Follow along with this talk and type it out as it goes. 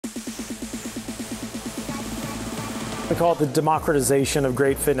We call it the democratization of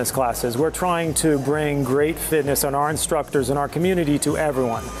great fitness classes. We're trying to bring great fitness and our instructors and our community to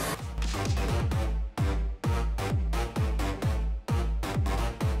everyone.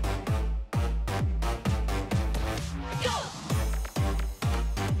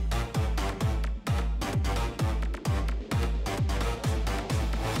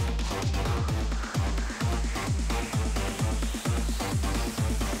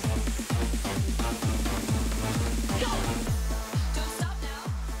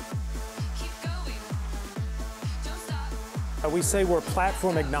 We say we're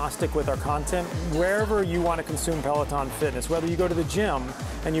platform agnostic with our content. Wherever you want to consume Peloton fitness, whether you go to the gym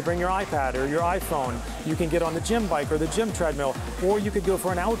and you bring your iPad or your iPhone, you can get on the gym bike or the gym treadmill, or you could go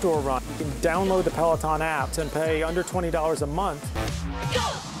for an outdoor run. You can download the Peloton app and pay under $20 a month.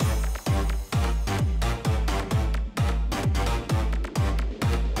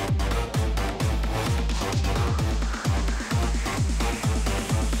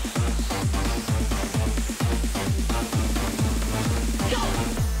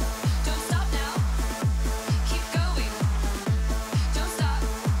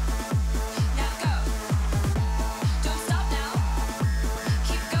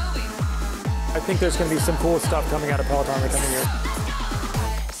 I think there's going to be some cool stuff coming out of Peloton in the coming years.